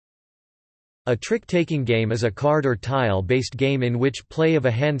A trick-taking game is a card or tile-based game in which play of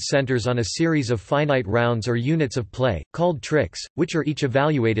a hand centers on a series of finite rounds or units of play, called tricks, which are each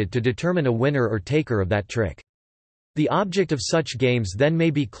evaluated to determine a winner or taker of that trick. The object of such games then may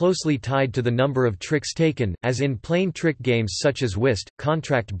be closely tied to the number of tricks taken, as in plain trick games such as whist,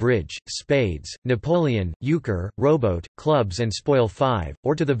 contract bridge, spades, Napoleon, euchre, rowboat, clubs and spoil 5,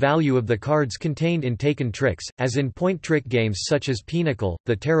 or to the value of the cards contained in taken tricks, as in point trick games such as Pinochle,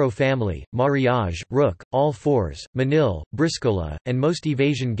 the Tarot family, Mariage, Rook, All Fours, Manille, Briscola, and most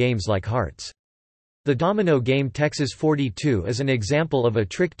evasion games like Hearts. The domino game Texas 42 is an example of a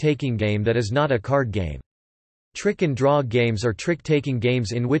trick-taking game that is not a card game. Trick and draw games are trick-taking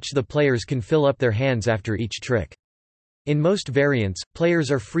games in which the players can fill up their hands after each trick. In most variants,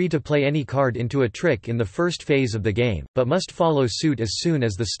 players are free to play any card into a trick in the first phase of the game, but must follow suit as soon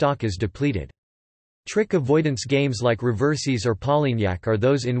as the stock is depleted. Trick-avoidance games like Reverses or Polignac are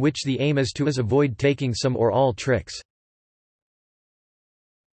those in which the aim is to avoid taking some or all tricks.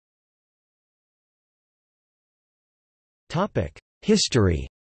 History.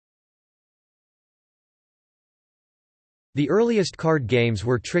 The earliest card games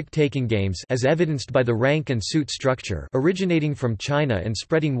were trick-taking games as evidenced by the rank and suit structure, originating from China and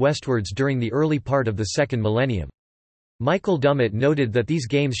spreading westwards during the early part of the second millennium. Michael Dummett noted that these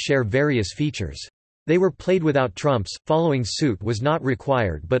games share various features. They were played without trumps, following suit was not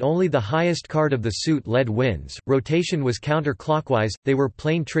required but only the highest card of the suit led wins, rotation was counterclockwise, they were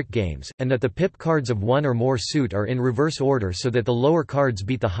plain trick games, and that the pip cards of one or more suit are in reverse order so that the lower cards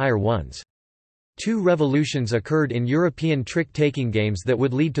beat the higher ones. Two revolutions occurred in European trick-taking games that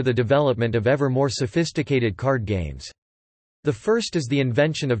would lead to the development of ever more sophisticated card games. The first is the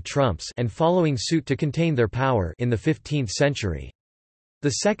invention of trumps and following suit to contain their power in the 15th century. The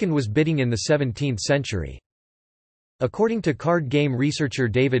second was bidding in the 17th century. According to card game researcher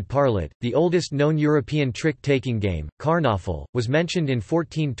David Parlett, the oldest known European trick-taking game, Karnaffel, was mentioned in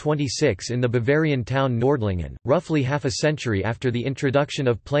 1426 in the Bavarian town Nordlingen, roughly half a century after the introduction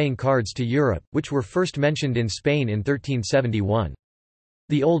of playing cards to Europe, which were first mentioned in Spain in 1371.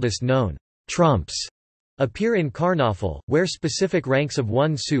 The oldest known trumps appear in Karnaffel, where specific ranks of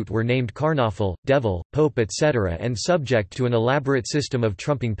one suit were named Karnaffel, Devil, Pope etc. and subject to an elaborate system of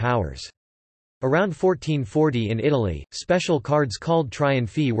trumping powers. Around 1440 in Italy, special cards called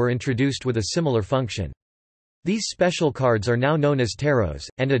trionfi were introduced with a similar function. These special cards are now known as tarots,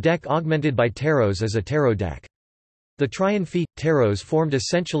 and a deck augmented by tarots is a tarot deck. The trionfi, tarots formed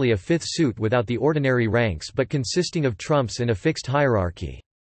essentially a fifth suit without the ordinary ranks but consisting of trumps in a fixed hierarchy.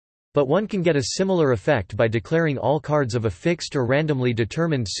 But one can get a similar effect by declaring all cards of a fixed or randomly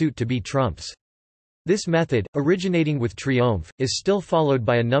determined suit to be trumps. This method, originating with triomphe, is still followed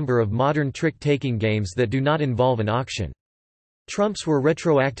by a number of modern trick-taking games that do not involve an auction. Trumps were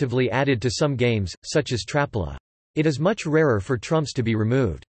retroactively added to some games, such as Trappola. It is much rarer for trumps to be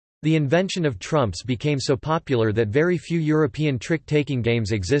removed. The invention of trumps became so popular that very few European trick-taking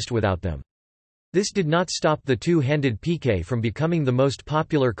games exist without them. This did not stop the two-handed piquet from becoming the most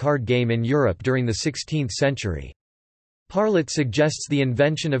popular card game in Europe during the 16th century. Parlett suggests the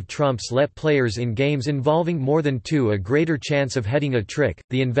invention of trumps let players in games involving more than two a greater chance of heading a trick.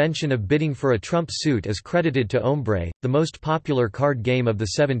 The invention of bidding for a trump suit is credited to Ombre, the most popular card game of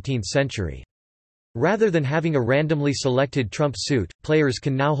the 17th century. Rather than having a randomly selected trump suit, players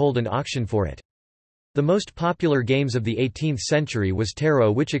can now hold an auction for it. The most popular games of the 18th century was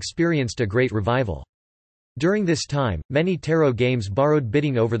tarot, which experienced a great revival. During this time, many tarot games borrowed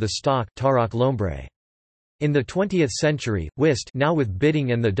bidding over the stock Tarock l'ombre. In the 20th century, whist, now with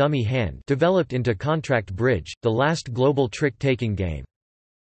bidding and the dummy hand, developed into contract bridge, the last global trick-taking game.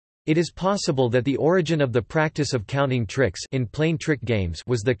 It is possible that the origin of the practice of counting tricks in plain trick games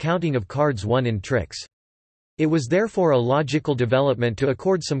was the counting of cards won in tricks. It was therefore a logical development to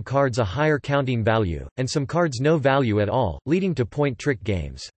accord some cards a higher counting value, and some cards no value at all, leading to point trick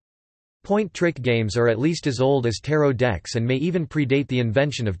games. Point trick games are at least as old as tarot decks and may even predate the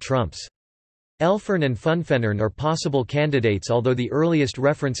invention of trumps. Elfern and Funfenern are possible candidates, although the earliest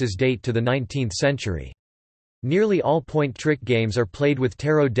references date to the 19th century. Nearly all point trick games are played with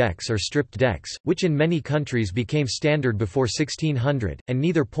tarot decks or stripped decks, which in many countries became standard before 1600, and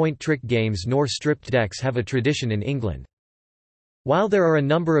neither point trick games nor stripped decks have a tradition in England. While there are a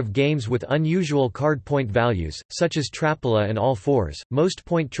number of games with unusual card point values, such as Trappola and All Fours, most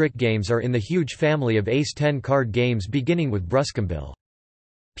point trick games are in the huge family of Ace-10 card games beginning with Bruscambille.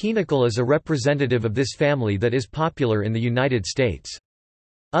 Pinochle is a representative of this family that is popular in the United States.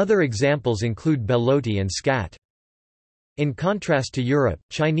 Other examples include Belote and Skat. In contrast to Europe,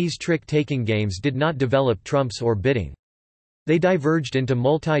 Chinese trick-taking games did not develop trumps or bidding. They diverged into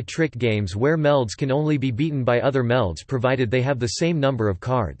multi-trick games where melds can only be beaten by other melds provided they have the same number of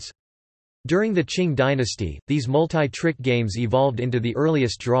cards. During the Qing dynasty, these multi-trick games evolved into the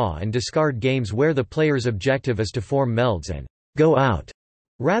earliest draw and discard games where the player's objective is to form melds and go out,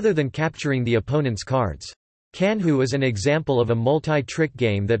 rather than capturing the opponent's cards. Canhu is an example of a multi-trick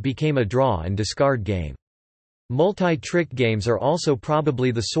game that became a draw and discard game. Multi-trick games are also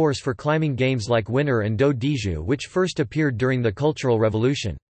probably the source for climbing games like Winner and Do Diju, which first appeared during the Cultural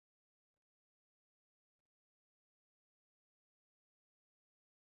Revolution.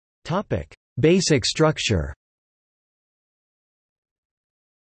 Basic structure.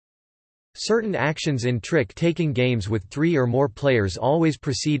 Certain actions in trick-taking games with 3 or more players always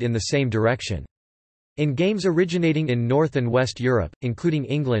proceed in the same direction. In games originating in North and West Europe, including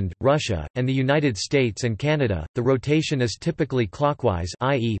England, Russia, and the United States and Canada, the rotation is typically clockwise,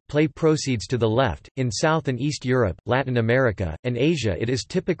 i.e., play proceeds to the left. In South and East Europe, Latin America, and Asia it is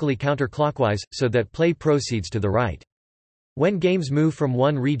typically counterclockwise, so that play proceeds to the right. When games move from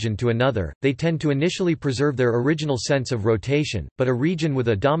one region to another, they tend to initially preserve their original sense of rotation, but a region with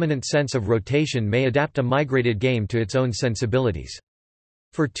a dominant sense of rotation may adapt a migrated game to its own sensibilities.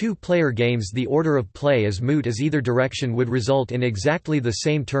 For 2-player games the order of play is moot as either direction would result in exactly the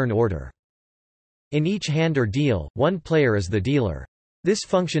same turn order. In each hand or deal, one player is the dealer. This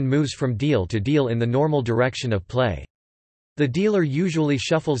function moves from deal to deal in the normal direction of play. The dealer usually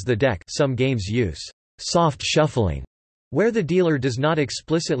shuffles the deck. Some games use soft shuffling, where the dealer does not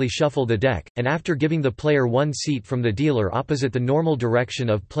explicitly shuffle the deck, and after giving the player one seat from the dealer opposite the normal direction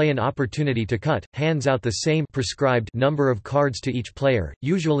of play an opportunity to cut, hands out the same prescribed number of cards to each player,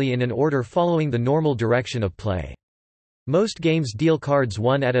 usually in an order following the normal direction of play. Most games deal cards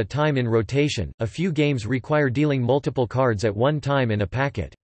one at a time in rotation, a few games require dealing multiple cards at one time in a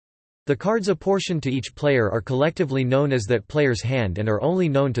packet. The cards apportioned to each player are collectively known as that player's hand and are only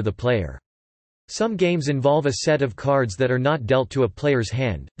known to the player. Some games involve a set of cards that are not dealt to a player's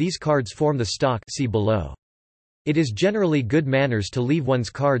hand. These cards form the stock, see below. It is generally good manners to leave one's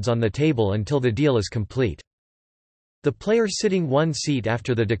cards on the table until the deal is complete. The player sitting one seat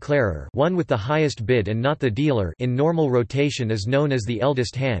after the declarer, one with the highest bid and not the dealer, in normal rotation is known as the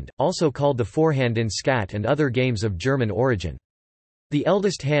eldest hand, also called the forehand in skat and other games of German origin. The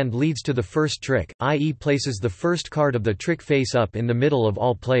eldest hand leads to the first trick, i.e. places the first card of the trick face up in the middle of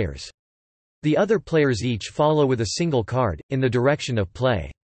all players. The other players each follow with a single card, in the direction of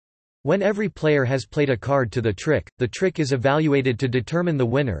play. When every player has played a card to the trick is evaluated to determine the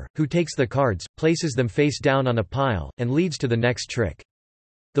winner, who takes the cards, places them face down on a pile, and leads to the next trick.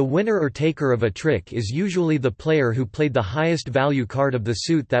 The winner or taker of a trick is usually the player who played the highest value card of the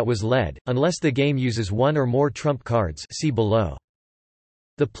suit that was led, unless the game uses one or more trump cards, see below.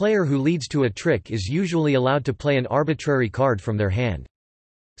 The player who leads to a trick is usually allowed to play an arbitrary card from their hand.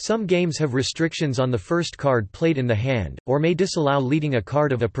 Some games have restrictions on the first card played in the hand, or may disallow leading a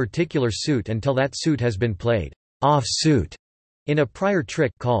card of a particular suit until that suit has been played off suit in a prior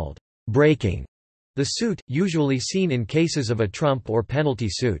trick called breaking the suit, usually seen in cases of a trump or penalty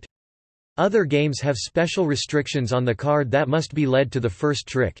suit. Other games have special restrictions on the card that must be led to the first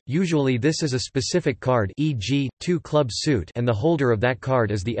trick, usually this is a specific card, e.g., 2 clubs suit, and the holder of that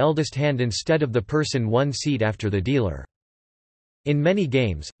card is the eldest hand instead of the person one seat after the dealer. In many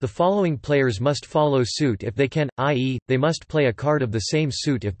games, the following players must follow suit if they can, i.e., they must play a card of the same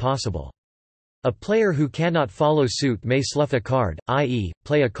suit if possible. A player who cannot follow suit may slough a card, i.e.,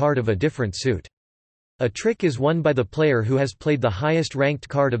 play a card of a different suit. A trick is won by the player who has played the highest ranked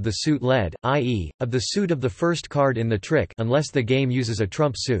card of the suit led, i.e., of the suit of the first card in the trick, unless the game uses a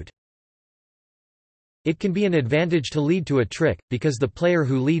trump suit. It can be an advantage to lead to a trick, because the player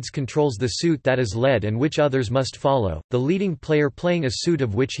who leads controls the suit that is led and which others must follow. The leading player playing a suit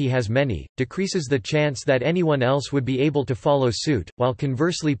of which he has many, decreases the chance that anyone else would be able to follow suit, while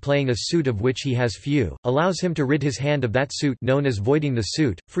conversely playing a suit of which he has few, allows him to rid his hand of that suit known as voiding the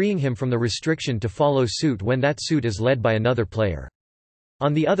suit, freeing him from the restriction to follow suit when that suit is led by another player.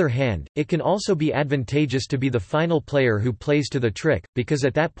 On the other hand, it can also be advantageous to be the final player who plays to the trick, because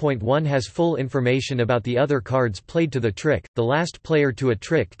at that point one has full information about the other cards played to the trick. The last player to a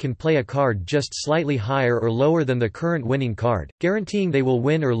trick can play a card just slightly higher or lower than the current winning card, guaranteeing they will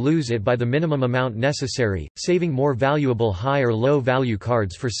win or lose it by the minimum amount necessary, saving more valuable high or low value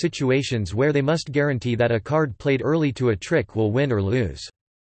cards for situations where they must guarantee that a card played early to a trick will win or lose.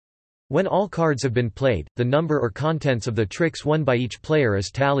 When all cards have been played, the number or contents of the tricks won by each player is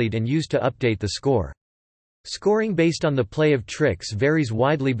tallied and used to update the score. Scoring based on the play of tricks varies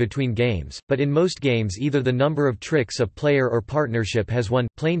widely between games, but in most games either the number of tricks a player or partnership has won,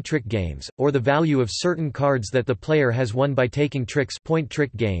 plain trick games, or the value of certain cards that the player has won by taking tricks, point trick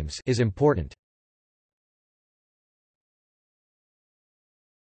games, is important.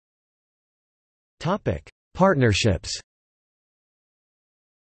 Topic: Partnerships.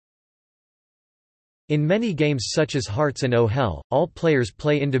 In many games such as Hearts and Oh Hell, all players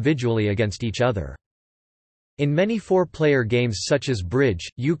play individually against each other. In many four-player games such as Bridge,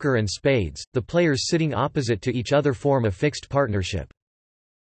 Euchre and Spades, the players sitting opposite to each other form a fixed partnership.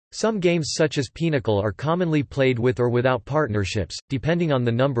 Some games such as Pinochle are commonly played with or without partnerships, depending on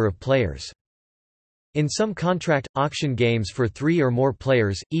the number of players. In some contract, auction games for 3 or more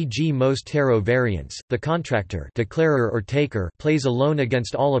players, e.g. most tarot variants, the contractor declarer or taker plays alone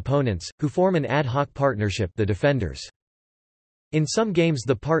against all opponents, who form an ad hoc partnership, the defenders. In some games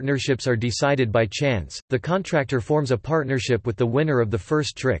the partnerships are decided by chance, the contractor forms a partnership with the winner of the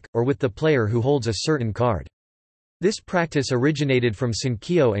first trick, or with the player who holds a certain card. This practice originated from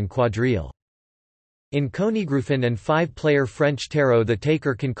Sankyo and Quadrille. In Königrufen and 5-player French tarot the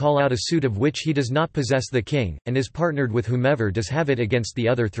taker can call out a suit of which he does not possess the king, and is partnered with whomever does have it against the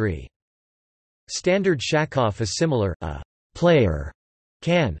other 3. Standard Shakoff is similar, a player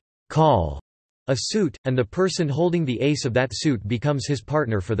can call a suit, and the person holding the ace of that suit becomes his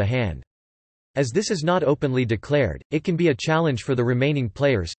partner for the hand. As this is not openly declared, it can be a challenge for the remaining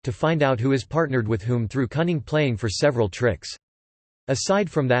players, to find out who is partnered with whom through cunning playing for several tricks. Aside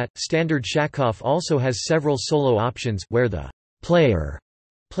from that, Standard Shakoff also has several solo options, where the player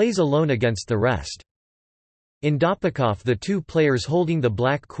plays alone against the rest. In Doppelkopf the 2 players holding the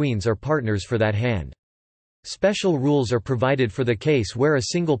black queens are partners for that hand. Special rules are provided for the case where a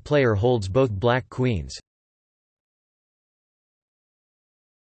single player holds both black queens.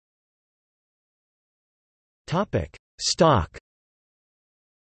 Stock.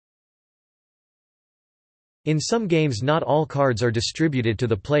 In some games not all cards are distributed to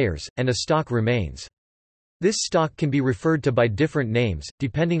the players, and a stock remains. This stock can be referred to by different names,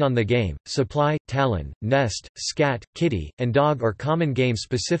 depending on the game. Supply, Talon, Nest, Scat, Kitty, and Dog are common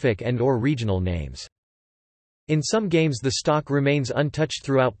game-specific and/or regional names. In some games the stock remains untouched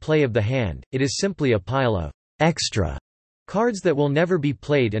throughout play of the hand, it is simply a pile of extra cards that will never be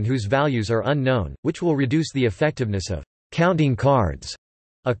played and whose values are unknown, which will reduce the effectiveness of counting cards,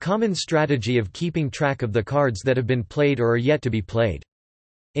 a common strategy of keeping track of the cards that have been played or are yet to be played.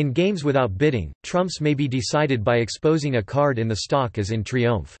 In games without bidding, trumps may be decided by exposing a card in the stock as in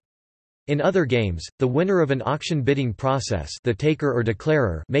Triomphe. In other games, the winner of an auction bidding process, the taker or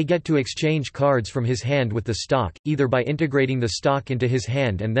declarer, may get to exchange cards from his hand with the stock, either by integrating the stock into his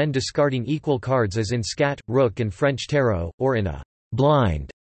hand and then discarding equal cards as in Scat, Rook and French Tarot, or in a blind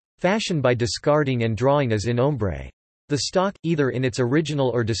fashion by discarding and drawing as in Ombre. The stock, either in its original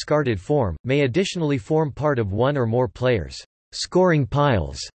or discarded form, may additionally form part of one or more players' scoring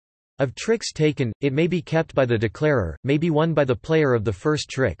piles of tricks taken. It may be kept by the declarer, may be won by the player of the first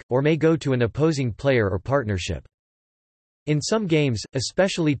trick, or may go to an opposing player or partnership. In some games,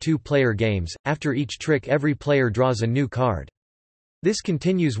 especially 2-player games, after each trick every player draws a new card. This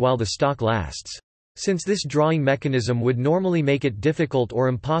continues while the stock lasts. Since this drawing mechanism would normally make it difficult or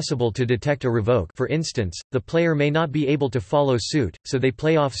impossible to detect a revoke, for instance, the player may not be able to follow suit, so they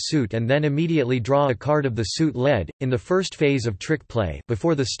play off suit and then immediately draw a card of the suit led. In the first phase of trick play,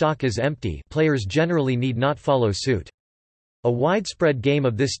 before the stock is empty, players generally need not follow suit. A widespread game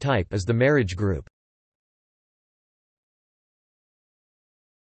of this type is the marriage group.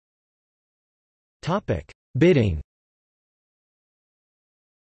 Bidding.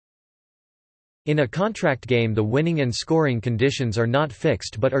 In a contract game the winning and scoring conditions are not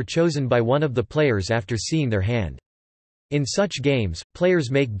fixed but are chosen by one of the players after seeing their hand. In such games, players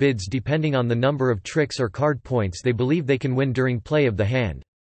make bids depending on the number of tricks or card points they believe they can win during play of the hand.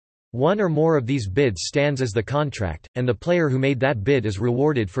 One or more of these bids stands as the contract, and the player who made that bid is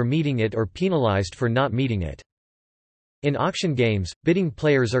rewarded for meeting it or penalized for not meeting it. In auction games, bidding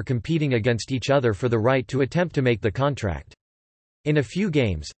players are competing against each other for the right to attempt to make the contract. In a few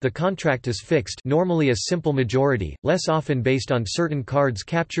games, the contract is fixed, normally a simple majority, less often based on certain cards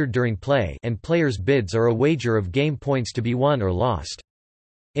captured during play, and players' bids are a wager of game points to be won or lost.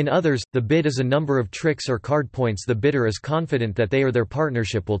 In others, the bid is a number of tricks or card points the bidder is confident that they or their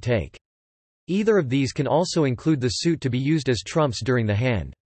partnership will take. Either of these can also include the suit to be used as trumps during the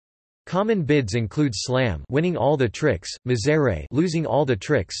hand. Common bids include slam, winning all the tricks, misere, losing all the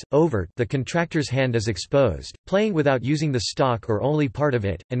tricks, overt, the contractor's hand is exposed, playing without using the stock or only part of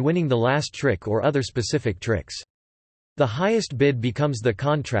it, and winning the last trick or other specific tricks. The highest bid becomes the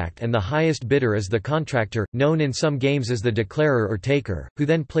contract and the highest bidder is the contractor, known in some games as the declarer or taker, who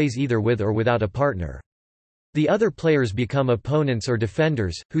then plays either with or without a partner. The other players become opponents or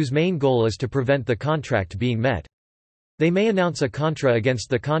defenders, whose main goal is to prevent the contract being met. They may announce a contra against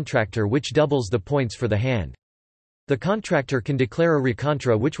the contractor which doubles the points for the hand. The contractor can declare a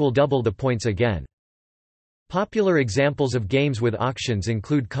recontra which will double the points again. Popular examples of games with auctions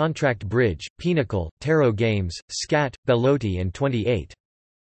include contract bridge, pinochle, tarot games, scat, belote and 28.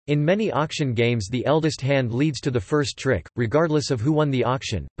 In many auction games the eldest hand leads to the first trick, regardless of who won the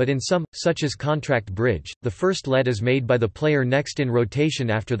auction, but in some, such as contract bridge, the first lead is made by the player next in rotation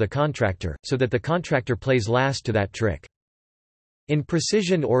after the contractor, so that the contractor plays last to that trick. In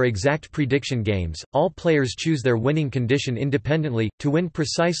precision or exact prediction games, all players choose their winning condition independently, to win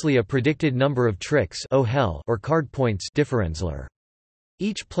precisely a predicted number of tricks or card points differentialer.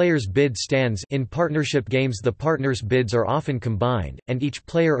 Each player's bid stands. In partnership games the partners' bids are often combined, and each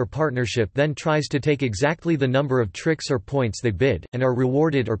player or partnership then tries to take exactly the number of tricks or points they bid, and are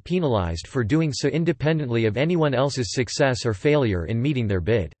rewarded or penalized for doing so independently of anyone else's success or failure in meeting their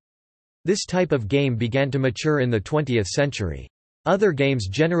bid. This type of game began to mature in the 20th century. Other games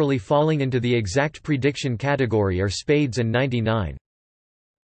generally falling into the exact prediction category are spades and 99.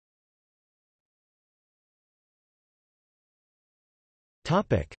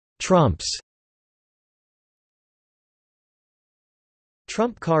 Trumps.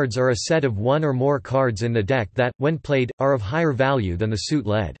 Trump cards are a set of one or more cards in the deck that, when played, are of higher value than the suit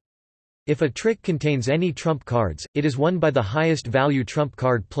led. If a trick contains any trump cards, it is won by the highest value trump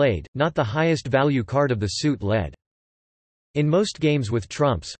card played, not the highest value card of the suit led. In most games with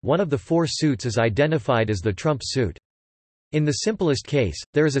trumps, one of the four suits is identified as the trump suit. In the simplest case,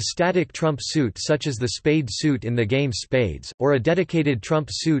 there is a static trump suit such as the spade suit in the game Spades, or a dedicated trump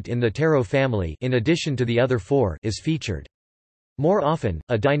suit in the tarot family in addition to the other four is featured. More often,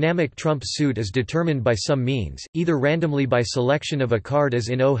 a dynamic trump suit is determined by some means, either randomly by selection of a card as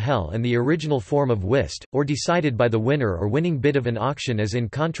in Oh Hell and the original form of whist, or decided by the winner or winning bid of an auction as in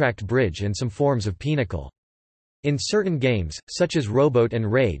contract bridge and some forms of pinochle. In certain games, such as Rowboat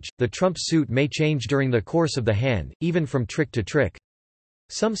and Rage, the trump suit may change during the course of the hand, even from trick to trick.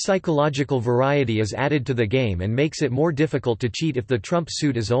 Some psychological variety is added to the game and makes it more difficult to cheat if the trump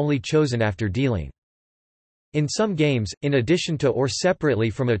suit is only chosen after dealing. In some games, in addition to or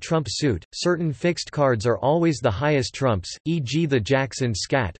separately from a trump suit, certain fixed cards are always the highest trumps, e.g. the jacks in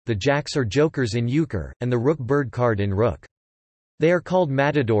scat, the jacks or jokers in euchre, and the rook-bird card in rook. They are called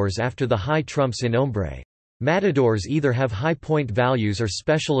matadors after the high trumps in ombre. Matadors either have high point values or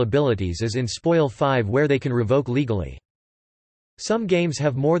special abilities as in Spoil 5 where they can revoke legally. Some games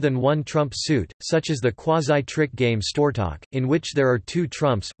have more than one trump suit, such as the quasi-trick game Stortalk, in which there are two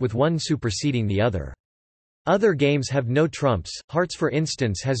trumps, with one superseding the other. Other games have no trumps. Hearts for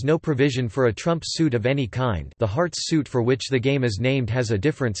instance has no provision for a trump suit of any kind. The hearts suit for which the game is named has a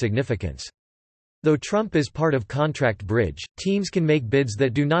different significance. Though trump is part of contract bridge, teams can make bids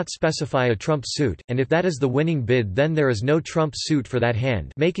that do not specify a trump suit, and if that is the winning bid then there is no trump suit for that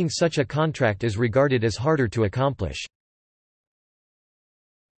hand, making such a contract is regarded as harder to accomplish.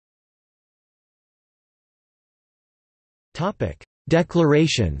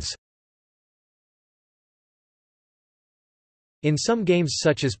 Declarations. In some games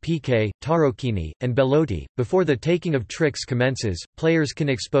such as piquet, tarocchini, and belote, before the taking of tricks commences, players can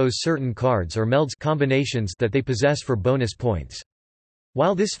expose certain cards or melds combinations that they possess for bonus points.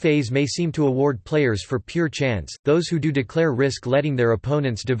 While this phase may seem to award players for pure chance, those who do declare risk letting their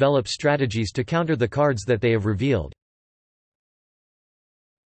opponents develop strategies to counter the cards that they have revealed.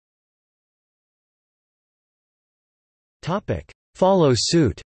 Follow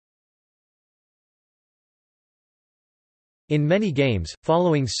suit. In many games,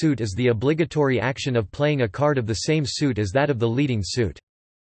 following suit is the obligatory action of playing a card of the same suit as that of the leading suit.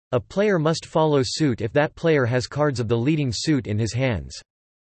 A player must follow suit if that player has cards of the leading suit in his hands.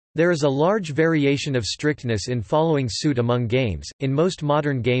 There is a large variation of strictness in following suit among games. In most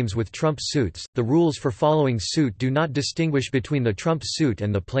modern games with trump suits, the rules for following suit do not distinguish between the trump suit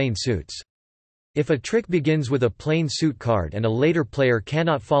and the plain suits. If a trick begins with a plain suit card and a later player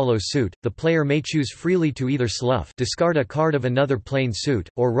cannot follow suit, the player may choose freely to either slough, discard a card of another plain suit,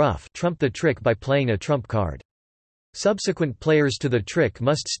 or ruff, trump the trick by playing a trump card. Subsequent players to the trick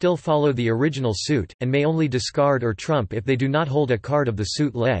must still follow the original suit, and may only discard or trump if they do not hold a card of the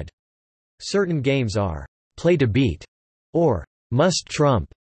suit led. Certain games are play to beat or must trump.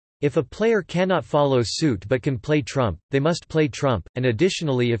 If a player cannot follow suit but can play trump, they must play trump, and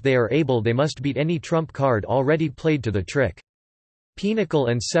additionally if they are able they must beat any trump card already played to the trick. Pinochle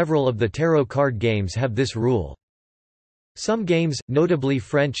and several of the tarot card games have this rule. Some games, notably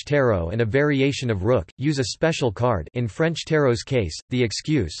French tarot and a variation of rook, use a special card, in French tarot's case, the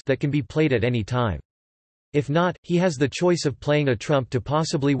excuse, that can be played at any time. If not, he has the choice of playing a trump to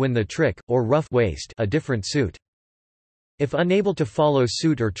possibly win the trick, or rough waist, a different suit. If unable to follow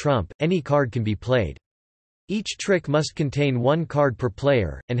suit or trump, any card can be played. Each trick must contain one card per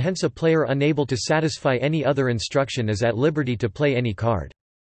player, and hence a player unable to satisfy any other instruction is at liberty to play any card.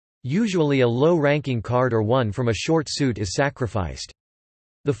 Usually a low-ranking card or one from a short suit is sacrificed.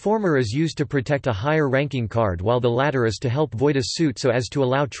 The former is used to protect a higher-ranking card while the latter is to help void a suit so as to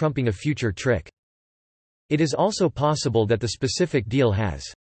allow trumping a future trick. It is also possible that the specific deal has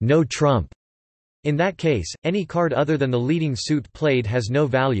no trump. In that case, any card other than the leading suit played has no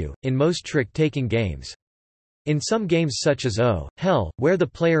value, in most trick-taking games. In some games such as Oh, Hell, where the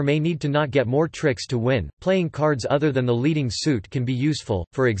player may need to not get more tricks to win, playing cards other than the leading suit can be useful.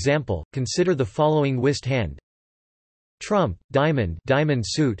 For example, consider the following whist hand: Trump, Diamond, Diamond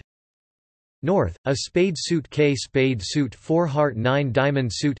suit; North, a Spade suit, K Spade suit, 4 Heart, 9 Diamond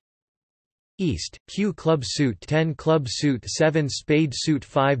suit; East, Q Club suit, 10 Club suit, 7 Spade suit,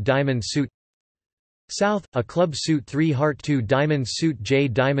 5 Diamond suit; South, a Club suit, 3 Heart, 2 Diamond suit, J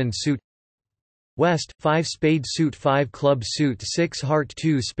Diamond suit; West, 5 Spade suit, 5 Club suit, 6 Heart,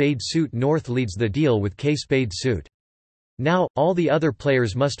 2 Spade suit. North leads the deal with K Spade suit. Now, all the other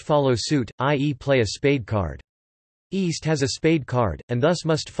players must follow suit, i.e. play a spade card. East has a spade card, and thus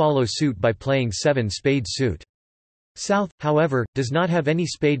must follow suit by playing 7 Spade suit. South, however, does not have any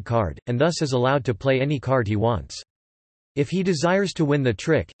spade card, and thus is allowed to play any card he wants. If he desires to win the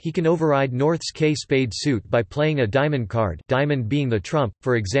trick, he can override North's K Spade suit by playing a diamond card, diamond being the trump,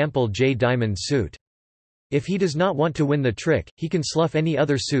 for example J Diamond suit. If he does not want to win the trick, he can slough any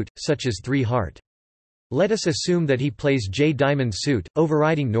other suit, such as 3 Heart. Let us assume that he plays J Diamond suit,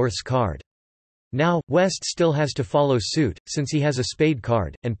 overriding North's card. Now, West still has to follow suit, since he has a spade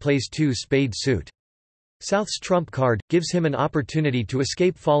card, and plays 2 Spade suit. South's trump card gives him an opportunity to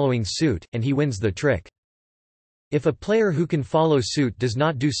escape following suit, and he wins the trick. If a player who can follow suit does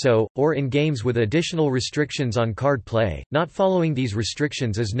not do so, or in games with additional restrictions on card play, not following these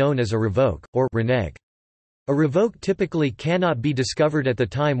restrictions is known as a revoke, or renege. A revoke typically cannot be discovered at the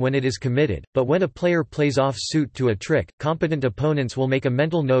time when it is committed, but when a player plays off suit to a trick, competent opponents will make a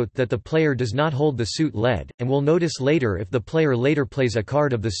mental note that the player does not hold the suit led, and will notice later if the player later plays a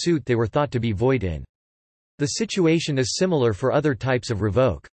card of the suit they were thought to be void in. The situation is similar for other types of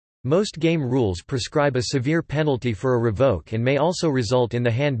revoke. Most game rules prescribe a severe penalty for a revoke and may also result in the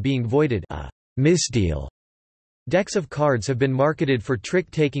hand being voided, a misdeal. Decks of cards have been marketed for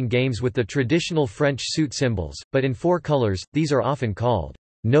trick-taking games with the traditional French suit symbols, but in 4 colors. These are often called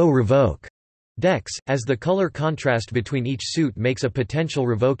no revoke decks, as the color contrast between each suit makes a potential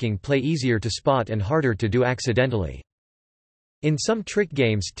revoking play easier to spot and harder to do accidentally. In some trick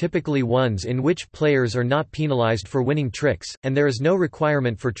games, typically ones in which players are not penalized for winning tricks, and there is no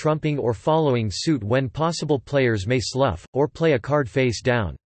requirement for trumping or following suit when possible players may slough, or play a card face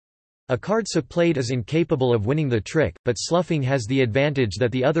down. A card so played is incapable of winning the trick, but sloughing has the advantage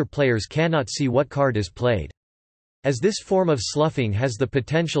that the other players cannot see what card is played. As this form of sloughing has the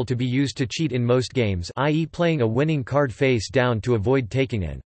potential to be used to cheat in most games, i.e. playing a winning card face down to avoid taking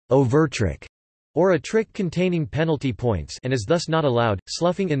an overtrick, or a trick containing penalty points, and is thus not allowed.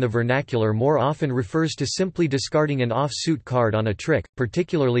 Sloughing in the vernacular more often refers to simply discarding an off-suit card on a trick,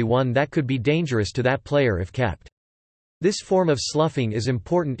 particularly one that could be dangerous to that player if kept. This form of sloughing is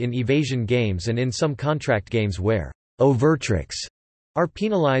important in evasion games and in some contract games where overtricks are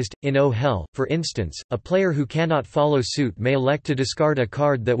penalized. In Oh Hell, for instance, a player who cannot follow suit may elect to discard a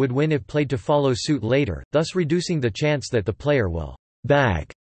card that would win if played to follow suit later, thus reducing the chance that the player will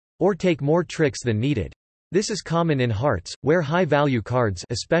bag or take more tricks than needed. This is common in hearts, where high-value cards,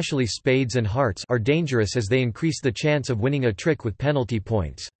 especially spades and hearts, are dangerous as they increase the chance of winning a trick with penalty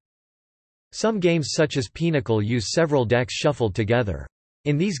points. Some games such as Pinochle use several decks shuffled together.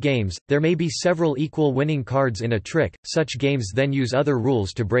 In these games, there may be several equal winning cards in a trick. Such games then use other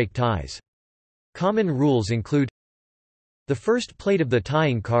rules to break ties. Common rules include: the first plate of the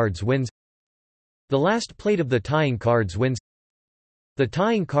tying cards wins. The last plate of the tying cards wins. The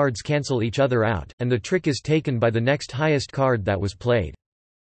tying cards cancel each other out, and the trick is taken by the next highest card that was played.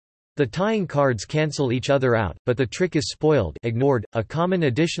 The tying cards cancel each other out, but the trick is spoiled, ignored. A common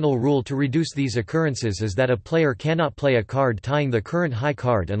additional rule to reduce these occurrences is that a player cannot play a card tying the current high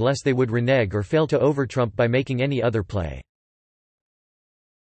card unless they would renege or fail to overtrump by making any other play.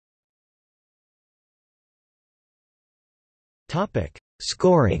 Topic: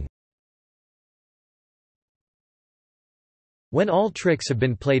 Scoring. When all tricks have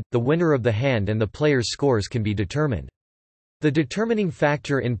been played, the winner of the hand and the player's scores can be determined. The determining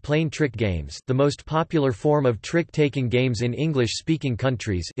factor in plain trick games, the most popular form of trick-taking games in English-speaking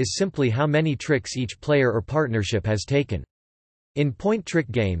countries, is simply how many tricks each player or partnership has taken. In point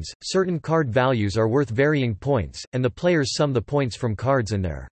trick games, certain card values are worth varying points, and the players sum the points from cards in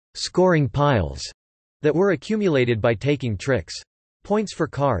their scoring piles that were accumulated by taking tricks. Points for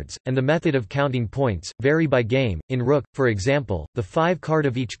cards, and the method of counting points, vary by game. In Rook, for example, the 5 card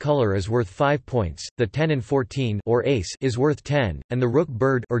of each color is worth 5 points, the 10 and 14 or Ace is worth 10, and the Rook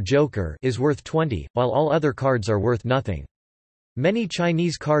Bird or Joker is worth 20, while all other cards are worth nothing. Many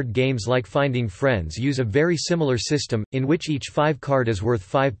Chinese card games like Finding Friends use a very similar system, in which each 5 card is worth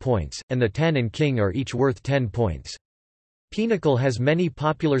 5 points, and the 10 and King are each worth 10 points. Pinochle has many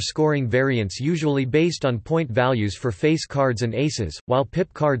popular scoring variants usually based on point values for face cards and aces, while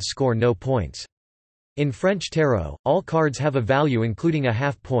pip cards score no points. In French tarot, all cards have a value including a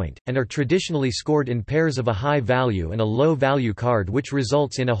half point, and are traditionally scored in pairs of a high value and a low value card, which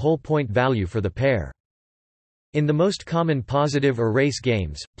results in a whole point value for the pair. In the most common positive or race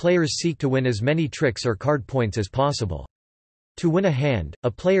games, players seek to win as many tricks or card points as possible. To win a hand, a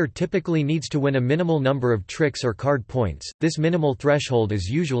player typically needs to win a minimal number of tricks or card points. This minimal threshold is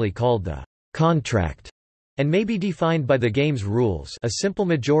usually called the contract and may be defined by the game's rules, a simple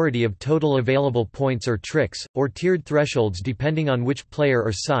majority of total available points or tricks, or tiered thresholds depending on which player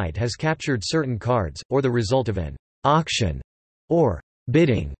or side has captured certain cards, or the result of an auction or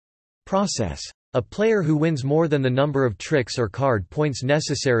bidding process. A player who wins more than the number of tricks or card points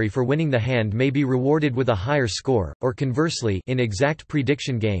necessary for winning the hand may be rewarded with a higher score, or conversely, in exact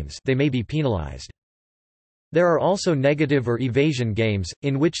prediction games, they may be penalized. There are also negative or evasion games,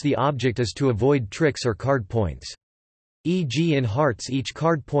 in which the object is to avoid tricks or card points. E.g. in Hearts, each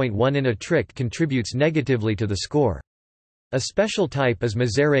card point won in a trick contributes negatively to the score. A special type is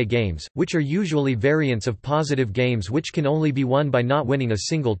misere games, which are usually variants of positive games which can only be won by not winning a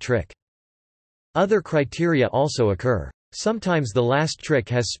single trick. Other criteria also occur. Sometimes the last trick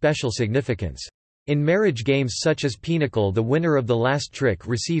has special significance. In marriage games such as Pinochle, the winner of the last trick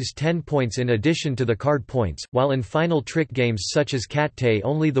receives 10 points in addition to the card points, while in final trick games such as Cat-Tay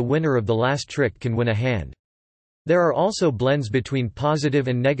only the winner of the last trick can win a hand. There are also blends between positive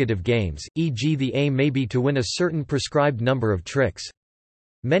and negative games, e.g. the aim may be to win a certain prescribed number of tricks.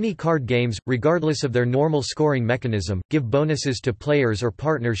 Many card games, regardless of their normal scoring mechanism, give bonuses to players or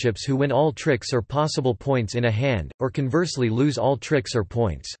partnerships who win all tricks or possible points in a hand, or conversely lose all tricks or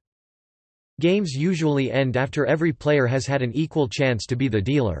points. Games usually end after every player has had an equal chance to be the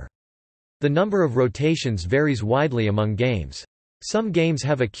dealer. The number of rotations varies widely among games. Some games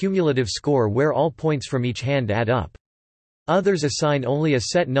have a cumulative score where all points from each hand add up. Others assign only a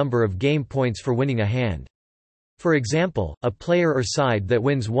set number of game points for winning a hand. For example, a player or side that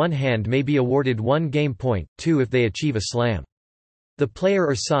wins one hand may be awarded 1 game point, 2 if they achieve a slam. The player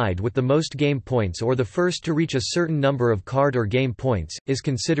or side with the most game points, or the first to reach a certain number of card or game points, is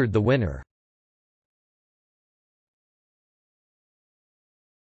considered the winner.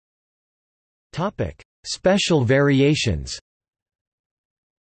 Special variations.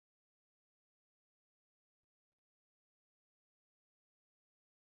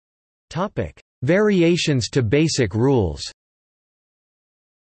 Variations to basic rules.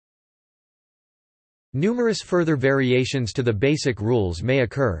 Numerous further variations to the basic rules may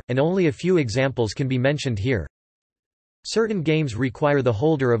occur, and only a few examples can be mentioned here. Certain games require the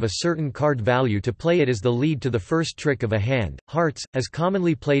holder of a certain card value to play it as the lead to the first trick of a hand. Hearts, as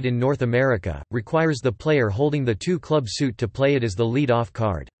commonly played in North America, requires the player holding the 2-club suit to play it as the lead-off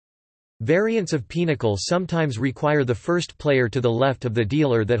card. Variants of Pinochle sometimes require the first player to the left of the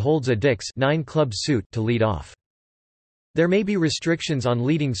dealer that holds a Dix 9-club suit to lead off. There may be restrictions on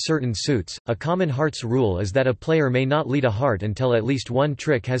leading certain suits. A common Hearts rule is that a player may not lead a heart until at least one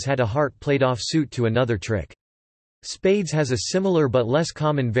trick has had a heart played off suit to another trick. Spades has a similar but less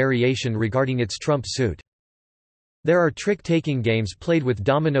common variation regarding its trump suit. There are trick-taking games played with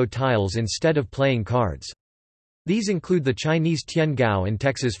domino tiles instead of playing cards. These include the Chinese Tian-Gao and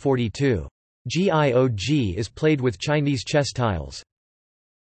Texas 42. GIOG is played with Chinese chess tiles.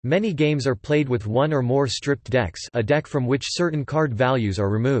 Many games are played with one or more stripped decks, a deck from which certain card values are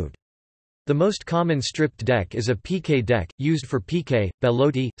removed. The most common stripped deck is a piquet deck, used for piquet,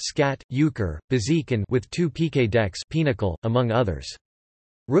 belote, scat, euchre, bezique and with 2 piquet decks, Pinochle, among others.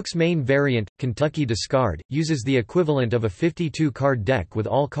 Rook's main variant, Kentucky Discard, uses the equivalent of a 52-card deck with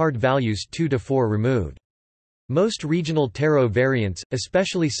all card values 2 to 4 removed. Most regional tarot variants,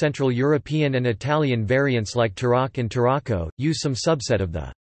 especially Central European and Italian variants like Tarocco and Tarocco, use some subset of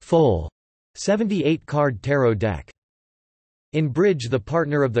the full 78-card tarot deck. In bridge, the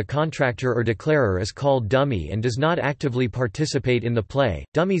partner of the contractor or declarer is called dummy and does not actively participate in the play.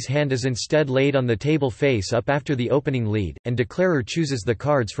 Dummy's hand is instead laid on the table face up after the opening lead, and declarer chooses the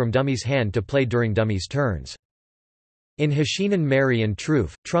cards from dummy's hand to play during dummy's turns. In Hashinen Mary and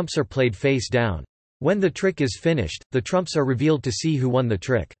Troof, trumps are played face down. When the trick is finished, the trumps are revealed to see who won the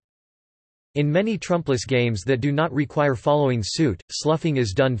trick. In many trumpless games that do not require following suit, sloughing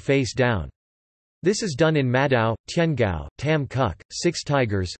is done face down. This is done in Madao, Tiengao, Tam Kuk, Six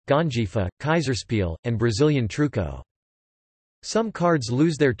Tigers, Ganjifa, Kaiserspiel, and Brazilian Truco. Some cards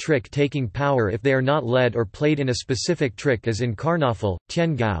lose their trick-taking power if they are not led or played in a specific trick, as in Karnaffel,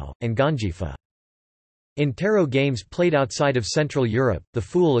 Tiengao, and Ganjifa. In tarot games played outside of Central Europe, the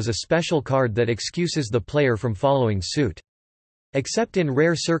Fool is a special card that excuses the player from following suit. Except in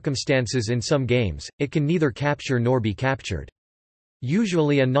rare circumstances in some games, it can neither capture nor be captured.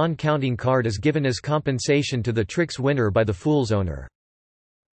 Usually a non-counting card is given as compensation to the trick's winner by the Fool's owner.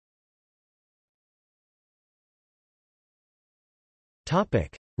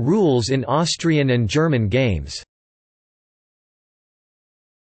 Rules in Austrian and German games.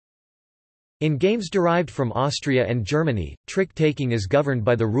 In games derived from Austria and Germany, trick-taking is governed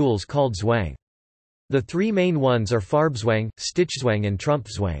by the rules called Zwang. The three main ones are iFarbzwang, iStichzwang and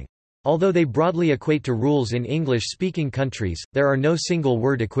iTrumpfzwang. Although they broadly equate to rules in English-speaking countries, there are no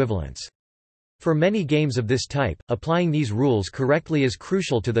single-word equivalents. For many games of this type, applying these rules correctly is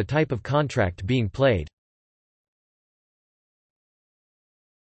crucial to the type of contract being played.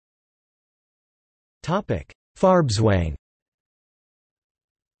 iFarbzwang.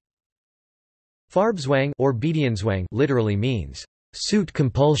 iFarbzwang or Bedienzwang literally means suit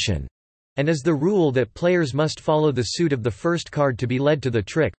compulsion, and is the rule that players must follow the suit of the first card to be led to the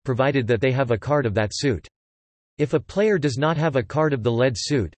trick, provided that they have a card of that suit. If a player does not have a card of the led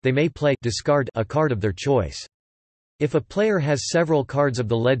suit, they may discard a card of their choice. If a player has several cards of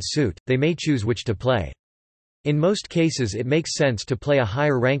the led suit, they may choose which to play. In most cases it makes sense to play a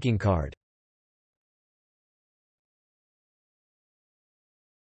higher ranking card.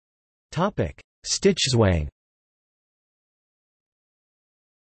 iStichzwang.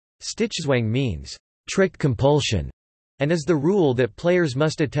 iStichzwang means trick compulsion, and is the rule that players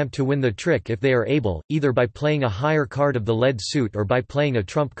must attempt to win the trick if they are able, either by playing a higher card of the led suit or by playing a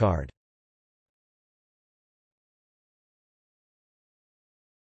trump card.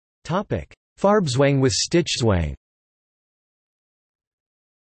 iFarbzwang with iStichzwang.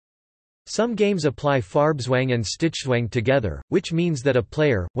 Some games apply iFarbzwang and iStichzwang together, which means that a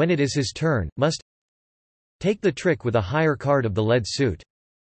player, when it is his turn, must take the trick with a higher card of the led suit.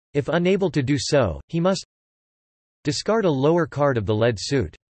 If unable to do so, he must discard a lower card of the led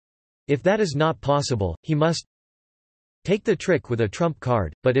suit. If that is not possible, he must take the trick with a trump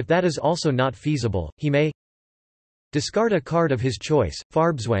card, but if that is also not feasible, he may discard a card of his choice.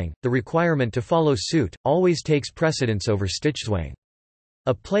 iFarbzwang, the requirement to follow suit, always takes precedence over iStichzwang.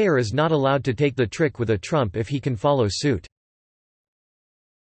 A player is not allowed to take the trick with a trump if he can follow suit.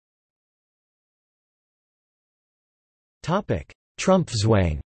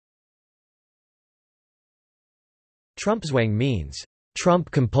 iTrumpfzwang. iTrumpfzwang means trump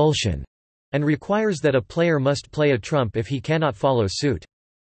compulsion and requires that a player must play a trump if he cannot follow suit.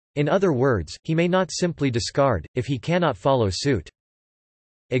 In other words, he may not simply discard, if he cannot follow suit.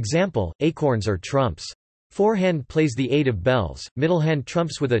 Example, acorns are trumps. Forehand plays the 8 of bells, middlehand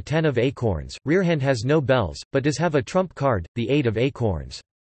trumps with a 10 of acorns, rearhand has no bells, but does have a trump card, the 8 of acorns.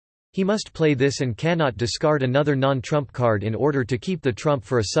 He must play this and cannot discard another non-trump card in order to keep the trump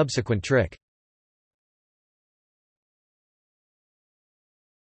for a subsequent trick.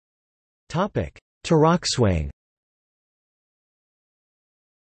 iTarockzwang.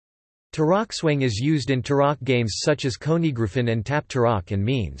 iTarockzwang is used in Tarock games such as Königgriffen and Tap Tarock and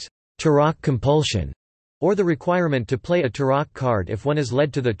means Tarock compulsion, or the requirement to play a Tarock card if one is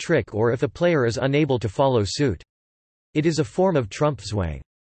led to the trick or if a player is unable to follow suit. It is a form of Trumpfzwang.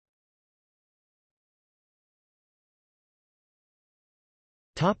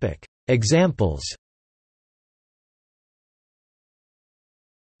 Examples.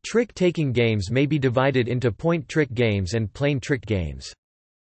 Trick-taking games may be divided into point trick games and plain trick games.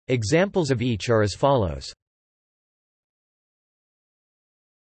 Examples of each are as follows.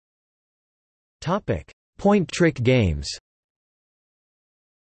 Point trick games.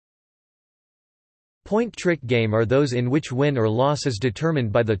 Point trick game are those in which win or loss is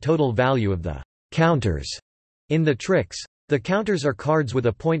determined by the total value of the counters in the tricks. The counters are cards with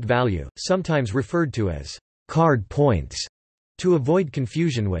a point value, sometimes referred to as card points, to avoid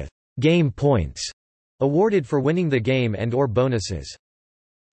confusion with game points, awarded for winning the game and/or bonuses.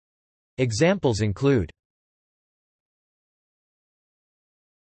 Examples include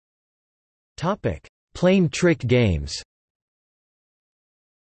Plain trick games.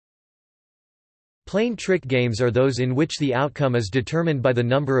 Plain trick games are those in which the outcome is determined by the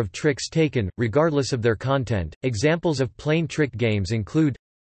number of tricks taken, regardless of their content. Examples of plain trick games include: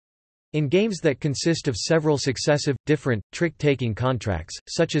 in games that consist of several successive, different, trick-taking contracts,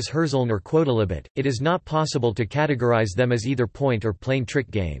 such as Herzln or Quotelibet, it is not possible to categorize them as either point or plain trick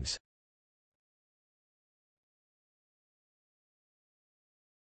games.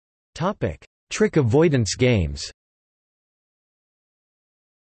 Trick-avoidance games.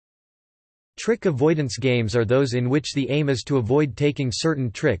 Trick-avoidance games are those in which the aim is to avoid taking certain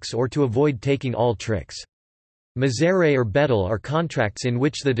tricks or to avoid taking all tricks. Misere or Bettel are contracts in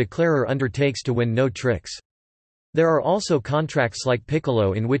which the declarer undertakes to win no tricks. There are also contracts like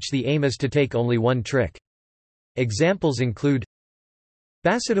Piccolo in which the aim is to take only one trick. Examples include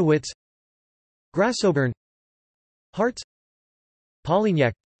Bassetowitz, Grassobern, Hearts,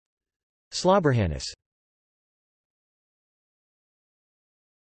 Polignac, Slobberhannes.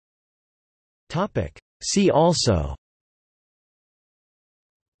 See also: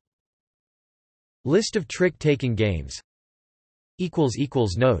 List of trick-taking games.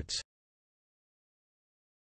 Notes